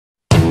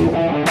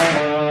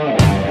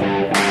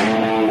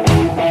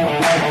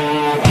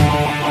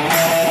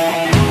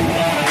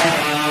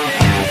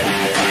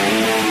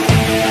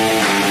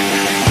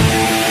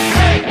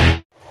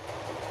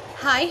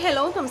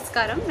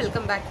നമസ്കാരം,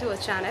 welcome back to our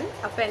channel.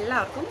 അപ്പോൾ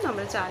എല്ലാവർക്കും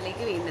നമ്മുടെ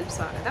ചാനലിലേക്ക് വീണ്ടും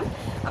സ്വാഗതം.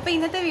 അപ്പോൾ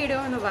ഇന്നത്തെ വീഡിയോ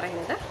എന്ന്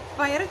പറയുന്നത്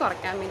വയറ്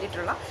കുറയ്ക്കാൻ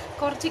വേണ്ടിയിട്ടുള്ള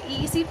കുറച്ച്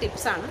ഈസി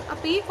ടിപ്സാണ്.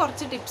 അപ്പോൾ ഈ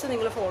കുറച്ച് ടിപ്സ്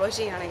നിങ്ങൾ ഫോളോ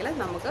ചെയ്യുകയാണെങ്കിൽ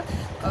നമുക്ക്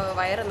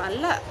വയറ്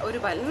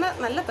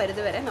നല്ല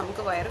പരിധി വരെ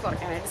നമുക്ക് വയറ്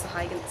കുറയ്ക്കാനായിട്ട്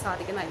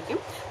സാധിക്കുന്നതായിരിക്കും.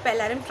 അപ്പോൾ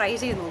എല്ലാവരും ട്രൈ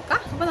ചെയ്ത് നോക്കുക.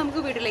 അപ്പോൾ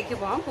നമുക്ക് വീഡിയോയിലേക്ക്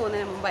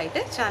പോകുന്നതിന് മുമ്പായിട്ട്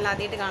ചാനൽ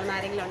ആദ്യമായിട്ട് കാണുന്ന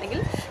ആരെങ്കിലും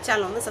ഉണ്ടെങ്കിൽ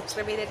ചാനൽ ഒന്ന്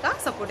സബ്സ്ക്രൈബ് ചെയ്തേക്കുക,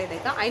 സപ്പോർട്ട്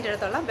ചെയ്തേക്കുക, അതിൻ്റെ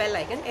അടുത്തുള്ള ബെൽ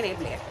ഐക്കൺ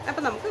എനേബിൾ ചെയ്യാം.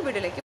 അപ്പോൾ നമുക്ക്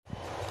വീഡിയോയിലേക്ക്.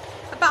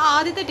 അപ്പോൾ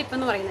ആദ്യത്തെ ടിപ്പ്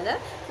എന്ന് പറയുന്നത്,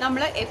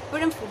 നമ്മൾ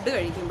എപ്പോഴും ഫുഡ്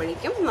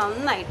കഴിക്കുമ്പോഴേക്കും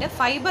നന്നായിട്ട്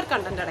ഫൈബർ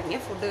കണ്ടൻറ്റ് അടങ്ങിയ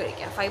ഫുഡ്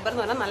കഴിക്കുക. ഫൈബർ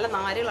എന്ന് പറഞ്ഞാൽ നല്ല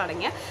നാരുകൾ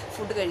അടങ്ങിയ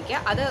ഫുഡ് കഴിക്കുക.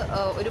 അത്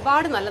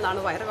ഒരുപാട് നല്ലതാണ്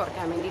വയറ്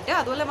കുറയ്ക്കാൻ വേണ്ടിയിട്ട്.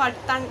 അതുപോലെ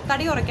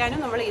തടി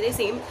കുറയ്ക്കാനും നമ്മൾ ഇതേ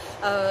സെയിം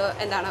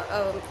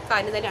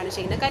കാര്യം തന്നെയാണ്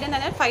ചെയ്യുന്നത്. കാര്യം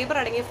തന്നെ ഫൈബർ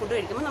അടങ്ങിയ ഫുഡ്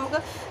കഴിക്കുമ്പോൾ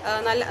നമുക്ക്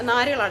നല്ല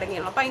നാരുകൾ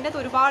അടങ്ങിയുള്ളൂ. അപ്പോൾ അതിൻ്റെ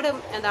അകത്ത് ഒരുപാട്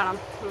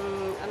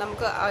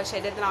നമുക്ക്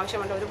ശരീരത്തിന്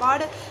ആവശ്യമുണ്ട്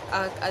ഒരുപാട്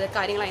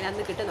കാര്യങ്ങൾ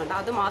അതിനകത്ത് കിട്ടുന്നുണ്ട്.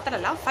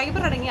 അതുമാത്രമല്ല,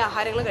 ഫൈബർ അടങ്ങിയ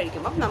ആഹാരങ്ങൾ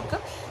കഴിക്കുമ്പം നമുക്ക്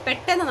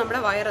പെട്ടെന്ന് നമ്മുടെ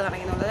വയറ്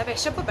നിറയുന്നുണ്ട്. അതായത്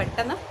വിശപ്പ്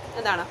പെട്ടെന്ന്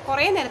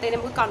കുറേ നേരത്തേക്ക്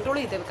നമുക്ക് കൺട്രോൾ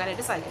ചെയ്ത്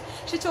വെക്കാനായിട്ട് സാധിക്കും.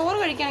 പക്ഷേ ചോറ്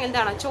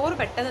കഴിക്കുകയാണെങ്കിൽ ചോറ്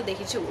പെട്ടെന്ന്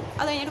ദഹിച്ചു പോകും.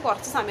 അത് കഴിഞ്ഞിട്ട്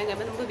കുറച്ച് സമയം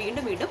കഴിയുമ്പോൾ നമുക്ക്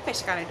വീണ്ടും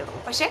വിശക്കാനായിട്ട്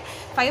തുടങ്ങും. പക്ഷേ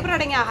ഫൈബർ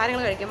അടങ്ങിയ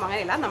ആഹാരങ്ങൾ കഴിക്കുമ്പോൾ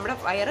അങ്ങനെയല്ല, നമ്മുടെ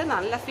വയറ്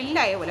നല്ല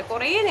ഫില്ലായ പോലെ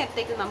കുറേ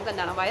നേരത്തേക്ക്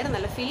നമുക്ക് വയറ്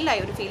നല്ല ഫില്ലായ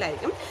ഒരു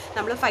ഫീലായിരിക്കും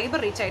നമ്മൾ ഫൈബർ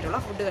റിച്ച് ആയിട്ടുള്ള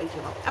ഫുഡ്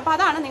കഴിക്കുമ്പോൾ. അപ്പോൾ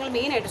അതാണ് നിങ്ങൾ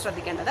മെയിനായിട്ട്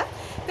ശ്രദ്ധിക്കേണ്ടത്.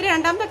 പിന്നെ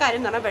രണ്ടാമത്തെ കാര്യം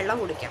എന്ന് പറഞ്ഞാൽ വെള്ളം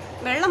കുടിക്കാം.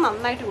 വെള്ളം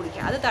നന്നായിട്ട്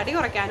കുടിക്കുക. അത് തടി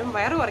കുറയ്ക്കാനും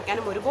വയറ്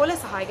കുറയ്ക്കാനും ഒരുപോലെ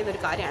സഹായിക്കുന്ന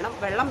ഒരു കാര്യമാണ്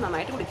വെള്ളം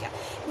നന്നായിട്ട് കുടിക്കുക.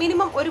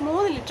 മിനിമം ഒരു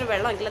 3 ലിറ്റർ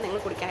വെള്ളമെങ്കിലും നിങ്ങൾ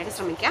കുടിക്കാനായിട്ട്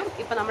ശ്രമിക്കാം.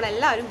 ഇപ്പോൾ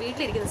നമ്മളെല്ലാവരും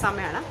വീട്ടിലിരിക്കുന്ന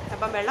സമയമാണ്.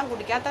 അപ്പം വെള്ളം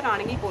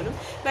കുടിക്കാത്തവരാണെങ്കിൽ പോലും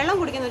വെള്ളം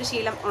കുടിക്കുന്ന ഒരു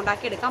ശീലം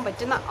ഉണ്ടാക്കിയെടുക്കാൻ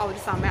പറ്റുന്ന ഒരു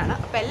സമയമാണ്.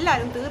 അപ്പോൾ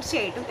എല്ലാവരും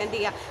തീർച്ചയായിട്ടും എന്ത്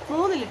ചെയ്യുക,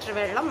 3 ലിറ്റർ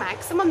വെള്ളം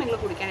മാക്സിമം നിങ്ങൾ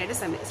കുടിക്കാനായിട്ട്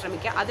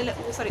ശ്രമിക്കുക.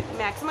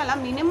 മാക്സിമം അല്ല,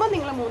 മിനിമം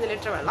നിങ്ങൾ 3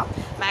 ലിറ്റർ വെള്ളം,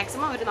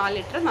 മാക്സിമം ഒരു 4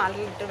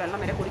 ലിറ്റർ വെള്ളം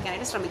വരെ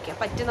കുടിക്കാനായിട്ട് ശ്രമിക്കുക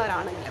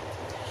പറ്റുന്നവരാണെങ്കിൽ.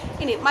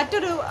 ഇനി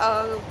മറ്റൊരു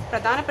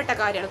പ്രധാനപ്പെട്ട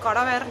കാര്യമാണ്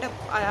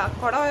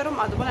കുടവയറും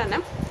അതുപോലെ തന്നെ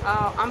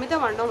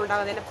അമിതവണ്ണവും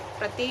ഉണ്ടാകുന്നതിന്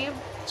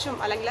പ്രത്യേകിച്ചും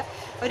അല്ലെങ്കിൽ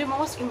ഒരു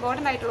മോസ്റ്റ്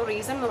ഇമ്പോർട്ടൻ്റ് ആയിട്ടുള്ള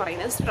റീസൺ എന്ന്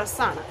പറയുന്നത്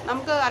സ്ട്രെസ്സാണ്.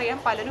 നമുക്ക് അറിയാം,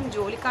 പലരും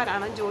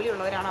ജോലിക്കാരാണ്,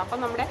 ജോലിയുള്ളവരാണ്.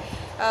 അപ്പം നമ്മുടെ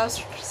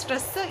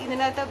സ്ട്രെസ്സ്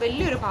ഇതിനകത്ത്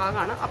വലിയൊരു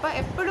ഭാഗമാണ്. അപ്പോൾ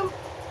എപ്പോഴും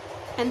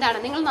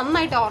നിങ്ങൾ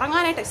നന്നായിട്ട്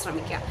ഉറങ്ങാനായിട്ട്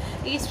ശ്രമിക്കുക.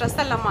 ഈ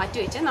സ്ട്രെസ്സെല്ലാം മാറ്റി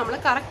വെച്ച് നമ്മൾ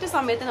കറക്റ്റ്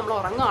സമയത്ത് നമ്മൾ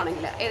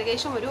ഉറങ്ങുകയാണെങ്കിൽ,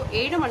 ഏകദേശം ഒരു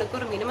 7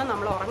 മണിക്കൂർ മിനിമം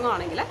നമ്മൾ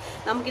ഉറങ്ങുകയാണെങ്കിൽ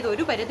നമുക്കിത്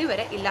ഒരു പരിധി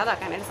വരെ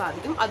ഇല്ലാതാക്കാനായിട്ട്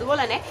സാധിക്കും. അതുപോലെ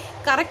തന്നെ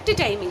കറക്റ്റ്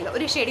ടൈമിങ്ങിൽ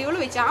ഒരു ഷെഡ്യൂൾ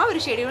വെച്ച് ആ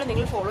ഒരു ഷെഡ്യൂൾ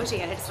നിങ്ങൾ ഫോളോ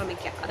ചെയ്യാനായിട്ട്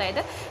ശ്രമിക്കുക.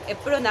 അതായത്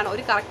എപ്പോഴും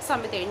ഒരു കറക്റ്റ്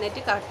സമയത്ത്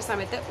എഴുന്നേറ്റ് കറക്റ്റ്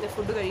സമയത്ത്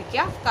ഫുഡ്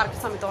കഴിക്കുക,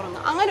 കറക്റ്റ് സമയത്ത്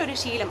ഉറങ്ങുക. അങ്ങനെ ഒരു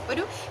ശീലം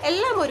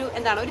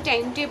ഒരു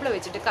ടൈം ടേബിൾ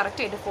വെച്ചിട്ട്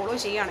കറക്റ്റായിട്ട് ഫോളോ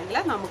ചെയ്യുകയാണെങ്കിൽ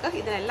നമുക്ക്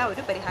ഇതിനെല്ലാം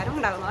ഒരു പരിഹാരം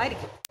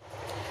ഉണ്ടാകുന്നതായിരിക്കും.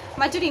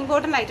 മറ്റൊരു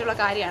ഇമ്പോർട്ടൻ്റ് ആയിട്ടുള്ള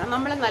കാര്യമാണ്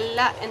നമ്മൾ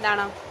നല്ല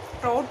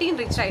പ്രോട്ടീൻ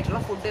റിച്ച് ആയിട്ടുള്ള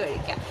ഫുഡ്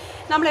കഴിക്കുക.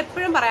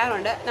 നമ്മളെപ്പോഴും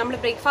പറയാറുണ്ട്, നമ്മൾ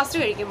ബ്രേക്ക്ഫാസ്റ്റ്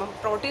കഴിക്കുമ്പം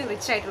പ്രോട്ടീൻ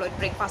റിച്ച് ആയിട്ടുള്ള ഒരു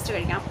ബ്രേക്ക്ഫാസ്റ്റ്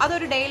കഴിക്കണം.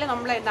 അതൊരു ഡേയിൽ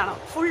നമ്മൾ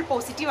ഫുൾ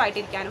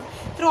പോസിറ്റീവായിട്ടിരിക്കാനും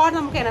ത്രൂ ഔട്ട്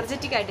നമുക്ക്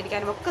എനർജറ്റിക്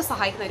ആയിട്ടിരിക്കാനും ഒക്കെ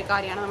സഹായിക്കുന്ന ഒരു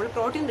കാര്യമാണ് നമ്മൾ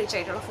പ്രോട്ടീൻ റിച്ച്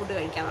ആയിട്ടുള്ള ഫുഡ്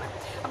കഴിക്കാൻ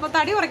പറയുന്നത്. അപ്പോൾ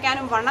തടി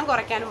കുറയ്ക്കാനും വണ്ണം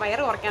കുറയ്ക്കാനും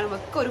വയറ് കുറയ്ക്കാനും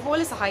ഒക്കെ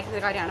ഒരുപോലെ സഹായിക്കുന്ന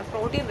ഒരു കാര്യമാണ്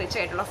പ്രോട്ടീൻ റിച്ച്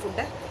ആയിട്ടുള്ള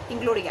ഫുഡ്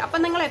ഇൻക്ലൂഡ് ചെയ്യുക. അപ്പം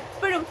നിങ്ങൾ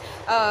എപ്പോഴും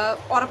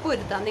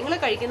ഉറപ്പുവരുത്തുക, നിങ്ങൾ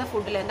കഴിക്കുന്ന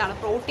ഫുഡിൽ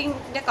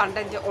പ്രോട്ടീൻ്റെ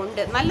കണ്ടൻറ്റ്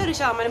ഉണ്ട്, നല്ലൊരു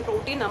ശതമാനം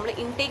പ്രോട്ടീൻ നമ്മൾ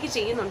ഇൻടേക്ക്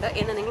ചെയ്യുന്നുണ്ട്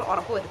എന്ന് നിങ്ങൾ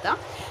ഉറപ്പുവരുത്തുക.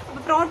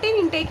 അപ്പോൾ പ്രോട്ടീൻ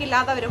ഇൻടേക്ക്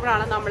ഇല്ലാതെ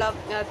വരുമ്പോഴാണ് നമ്മൾ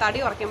തടി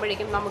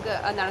കുറയ്ക്കുമ്പോഴേക്കും നമുക്ക്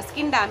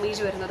സ്കിൻ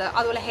ഡാമേജ് വരുന്നത്,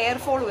 അതുപോലെ ഹെയർ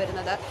ഫോൾ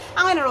വരുന്നത്,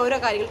 അങ്ങനെയുള്ള ഓരോ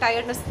കാര്യങ്ങൾ,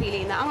 ടയർഡ്നെസ് ഫീൽ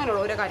ചെയ്യുന്ന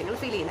അങ്ങനെയുള്ള ഓരോ കാര്യങ്ങൾ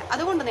ഫീൽ ചെയ്യുന്നത്.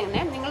 അതുകൊണ്ട്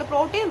തന്നെ നിങ്ങൾ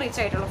പ്രോട്ടീൻ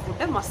റിച്ച് ആയിട്ടുള്ള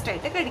ഫുഡ്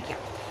മസ്റ്റായിട്ട്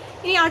കഴിക്കാം.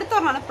 ഇനി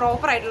അടുത്തൊരെണ്ണമാണ്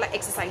പ്രോപ്പറായിട്ടുള്ള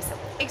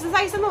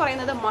എക്സസൈസ് എന്ന്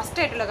പറയുന്നത്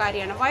മസ്റ്റായിട്ടുള്ള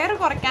കാര്യമാണ്. വയറ്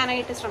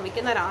കുറയ്ക്കാനായിട്ട്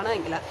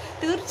ശ്രമിക്കുന്നവരാണെങ്കിൽ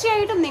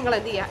തീർച്ചയായിട്ടും നിങ്ങൾ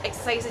എന്ത്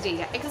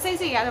ചെയ്യുക, എക്സസൈസ്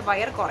ചെയ്യാതെ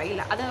വയറ്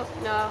കുറയില്ല. അത്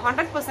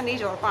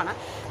 100% ഉറപ്പാണ്.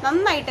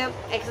 നന്നായിട്ട്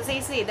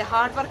എക്സസൈസ് ചെയ്ത്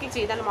ഹാർഡ് വർക്ക്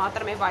ചെയ്താൽ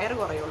മാത്രമേ വയറ്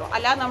കുറയുള്ളൂ.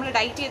 അല്ലാതെ നമ്മൾ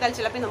ഡയറ്റ് ചെയ്താൽ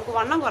ചിലപ്പോൾ നമുക്ക്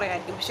വണ്ണം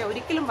കുറയായിരിക്കും, പക്ഷേ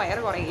ഒരിക്കലും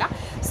വയറ് കുറയില്ല.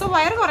 സോ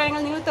വയറ്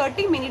കുറയണമെങ്കിൽ നിങ്ങൾ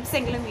 30 മിനിറ്റ്സ്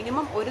എങ്കിലും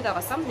മിനിമം ഒരു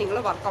ദിവസം നിങ്ങൾ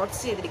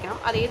വർക്കൗട്ട്സ് ചെയ്തിരിക്കണം.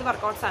 അത് ഏത്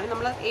വർക്കൗട്ട്സാണ്,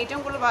 നമ്മൾ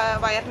ഏറ്റവും കൂടുതൽ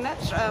വയറിന്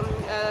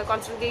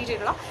കോൺസെൻട്രേറ്റ്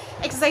ചെയ്തിട്ടുള്ള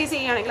എക്സസൈസ്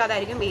ചെയ്യുകയാണെങ്കിൽ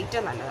അതായിരിക്കും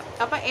ഏറ്റവും നല്ലത്.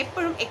 അപ്പോൾ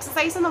എപ്പോഴും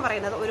എക്സസൈസ് എന്ന്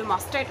പറയുന്നത് ഒരു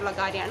മസ്റ്റായിട്ടുള്ള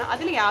കാര്യമാണ്.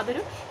 അതിൽ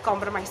യാതൊരു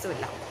കോംപ്രമൈസും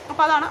ഇല്ല.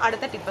 അപ്പോൾ അതാണ്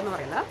അടുത്ത ടിപ്പ് എന്ന്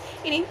പറയുന്നത്.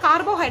 ഇനി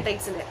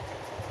കാർബോഹൈഡ്രേറ്റ്സിൻ്റെ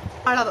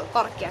അളവ്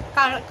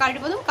കുറയ്ക്കുക.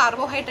 കഴിവതും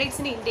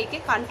കാർബോഹൈഡ്രേറ്റ്സിൻ്റെ ഇൻടേക്ക്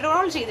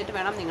കൺട്രോൾ ചെയ്തിട്ട്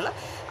വേണം നിങ്ങൾ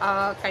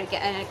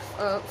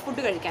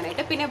ഫുഡ്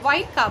കഴിക്കാനായിട്ട്. പിന്നെ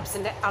വൈറ്റ്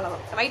കാർബ്സിൻ്റെ അളവ്.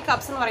 വൈറ്റ്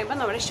കാർബ്സ് എന്ന് പറയുമ്പോൾ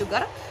നമ്മുടെ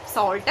ഷുഗർ,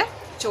 സോൾട്ട്,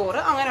 ചോറ്,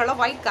 അങ്ങനെയുള്ള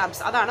വൈറ്റ്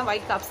കാർബ്സ്, അതാണ്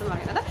വൈറ്റ് കാർബ്സ് എന്ന്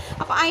പറയുന്നത്.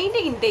 അപ്പോൾ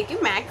അതിൻ്റെ ഇൻടേക്ക്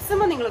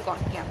മാക്സിമം നിങ്ങൾ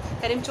കുറയ്ക്കുക.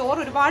 കാര്യം ചോറ്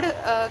ഒരുപാട്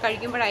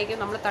കഴിക്കുമ്പോഴായിരിക്കും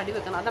നമ്മൾ തടി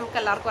വെക്കുന്നത്. അത് നമുക്ക്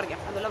എല്ലാവർക്കും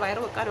അറിയാം. അതുപോലെ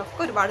വയറ് വെക്കാനും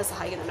ഒക്കെ ഒരുപാട്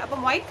സഹായിക്കുന്നുണ്ട്.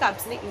 അപ്പം വൈറ്റ്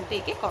കാർബ്സിൻ്റെ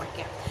ഇൻടേക്ക്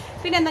കുറയ്ക്കുക.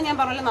 പിന്നെ ഞാൻ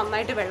പറഞ്ഞാൽ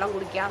നന്നായിട്ട് വെള്ളം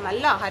കുടിക്കുക,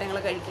 നല്ല ആഹാരങ്ങൾ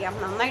കഴിക്കുക,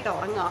 നന്നായിട്ട്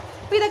ഉറങ്ങുക.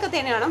 അപ്പോൾ ഇതൊക്കെ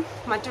തന്നെയാണ്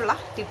മറ്റുള്ള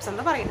ടിപ്സ്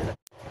എന്ന് പറയുന്നത്.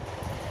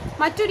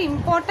 മറ്റൊരു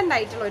ഇമ്പോർട്ടൻ്റ്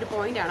ആയിട്ടുള്ള ഒരു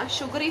പോയിൻ്റാണ്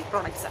ഷുഗറി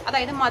പ്രോഡക്ട്സ്,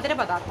 അതായത്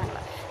മധുരപദാർത്ഥങ്ങൾ.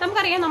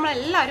 നമുക്കറിയാം,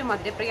 നമ്മളെല്ലാവരും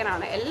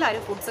മധുരപ്രിയരാണ്.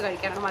 എല്ലാവരും ഫുഡ്സ്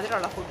കഴിക്കാറുണ്ട്,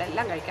 മധുരമുള്ള ഫുഡ്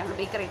എല്ലാം കഴിക്കാറുണ്ട്,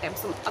 ബേക്കറി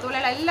ഐറ്റംസും അതുപോലെ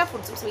എല്ലാ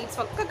ഫുഡ്സും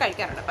സ്വീറ്റ്സും ഒക്കെ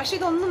കഴിക്കാറുണ്ട്. പക്ഷേ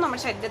ഇതൊന്നും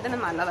നമ്മുടെ ശരീരത്തിന്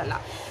നല്ലതല്ല.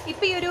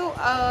 ഇപ്പോൾ ഈ ഒരു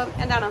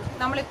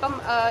നമ്മളിപ്പം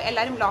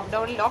എല്ലാവരും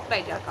ലോക്ക്ഡ്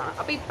ആയിട്ട് കിടക്കുകയാണ്.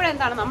 അപ്പോൾ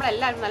ഇപ്പോഴെന്താണ്,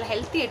 നമ്മളെല്ലാവരും നല്ല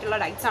ഹെൽത്തി ആയിട്ടുള്ള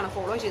ഡയറ്റ്സാണ്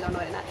ഫോളോ ചെയ്തുകൊണ്ട്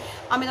വരുന്നത്.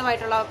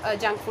 അമിതമായിട്ടുള്ള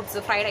ജങ്ക് ഫുഡ്സ്,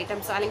 ഫ്രൈഡ്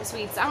ഐറ്റംസ് അല്ലെങ്കിൽ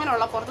സ്വീറ്റ്സ്,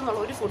 അങ്ങനെയുള്ള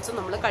പുറത്തുനിന്നുള്ള ഒരു ഫുഡ്സും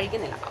നമ്മൾ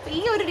കഴിക്കുന്നില്ല. അപ്പോൾ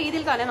ഈ ഒരു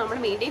രീതിയിൽ തന്നെ നമ്മൾ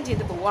മെയിൻറ്റെയിൻ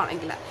ചെയ്ത്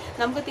പോവുകയാണെങ്കിൽ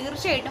നമുക്ക്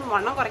തീർച്ചയായിട്ടും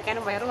വണ്ണം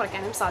കുറയ്ക്കാനും വയറ്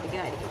കുറയ്ക്കാനും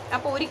സാധിക്കുന്നതായിരിക്കും.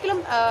 അപ്പോൾ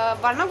ഒരിക്കലും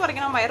വണ്ണം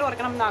കുറയ്ക്കണം വയറ്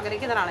കുറയ്ക്കണം എന്ന്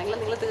ആഗ്രഹിക്കുന്ന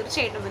ചെയ്യുന്നവരാണെങ്കിൽ നിങ്ങൾ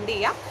തീർച്ചയായിട്ടും എന്ത്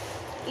ചെയ്യുക,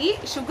 ഈ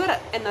ഷുഗർ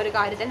എന്നൊരു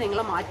കാര്യത്തെ നിങ്ങൾ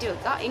മാറ്റി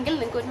വെക്കുക. എങ്കിൽ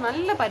നിങ്ങൾക്ക് ഒരു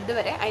നല്ല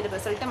പരിധിവരെ അതിൻ്റെ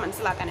റിസൾട്ട്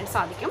മനസ്സിലാക്കാനായിട്ട്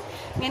സാധിക്കും.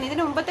 ഞാൻ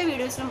ഇതിന് മുമ്പത്തെ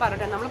വീഡിയോസിലും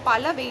പറഞ്ഞിട്ടുണ്ട്, നമ്മൾ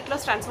പല വെയിറ്റ്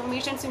ലോസ്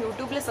ട്രാൻസ്ഫോർമേഷൻസും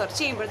യൂട്യൂബിൽ സെർച്ച്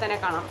ചെയ്യുമ്പോൾ തന്നെ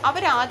കാണാം.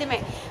 അവരാദ്യമേ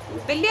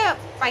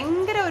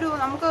ഭയങ്കര ഒരു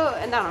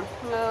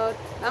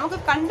നമുക്ക്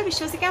കണ്ട്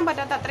വിശ്വസിക്കാൻ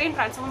പറ്റാത്ത അത്രയും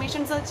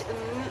ട്രാൻസ്ഫോർമേഷൻസ്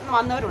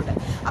വന്നവരുണ്ട്.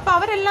 അപ്പോൾ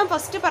അവരെല്ലാം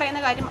ഫസ്റ്റ് പറയുന്ന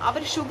കാര്യം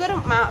അവർ ഷുഗർ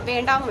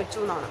വേണ്ടാന്ന് വെച്ചു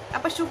എന്നാണ്.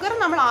 അപ്പോൾ ഷുഗർ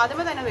നമ്മൾ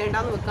ആദ്യമേ തന്നെ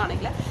വേണ്ടാന്ന്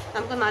വെക്കുകയാണെങ്കിൽ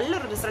നമുക്ക്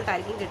നല്ലൊരു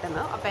റിസൾട്ടായിരിക്കും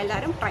കിട്ടുന്നത്. അപ്പോൾ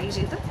എല്ലാവരും ട്രൈ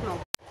ചെയ്ത്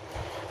നോക്കും.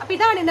 അപ്പോൾ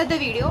ഇതാണ് ഇന്നത്തെ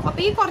വീഡിയോ.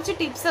 അപ്പോൾ ഈ കുറച്ച്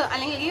ടിപ്സ്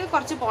അല്ലെങ്കിൽ ഈ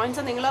കുറച്ച്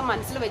പോയിന്റ്സ് നിങ്ങൾ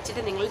മനസ്സിൽ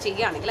വെച്ചിട്ട് നിങ്ങൾ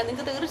ചെയ്യുകയാണെങ്കിൽ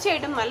നിങ്ങൾക്ക്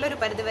തീർച്ചയായിട്ടും നല്ലൊരു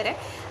പരിധിവരെ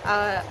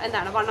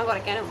വണ്ണം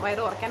കുറയ്ക്കാനും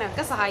വയറ് കുറയ്ക്കാനും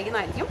ഒക്കെ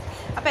സഹായിക്കുന്നതായിരിക്കും.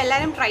 അപ്പോൾ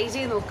എല്ലാവരും ട്രൈ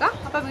ചെയ്ത് നോക്കുക.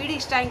 അപ്പോൾ വീഡിയോ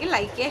ഇഷ്ടമെങ്കിൽ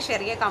ലൈക്ക് ചെയ്യുക,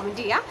 ഷെയർ ചെയ്യുക,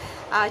 കമൻറ്റ്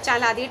ചെയ്യുക.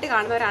 ചാനൽ ആദ്യമായിട്ട്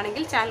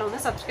കാണുന്നവരാണെങ്കിൽ ചാനൽ ഒന്ന്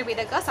സബ്സ്ക്രൈബ്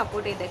ചെയ്തേക്കുക,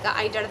 സപ്പോർട്ട് ചെയ്തേക്കുക.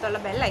 അതിൻ്റെ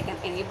അടുത്തുള്ള ബെൽ ഐക്കൺ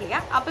എനേബിൾ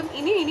ചെയ്യുക. അപ്പം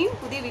ഇനിയും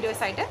പുതിയ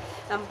വീഡിയോസായിട്ട്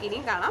നമുക്ക്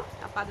ഇനിയും കാണാം.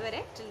 അപ്പോൾ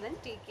അതുവരെ till then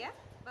take care,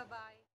 by.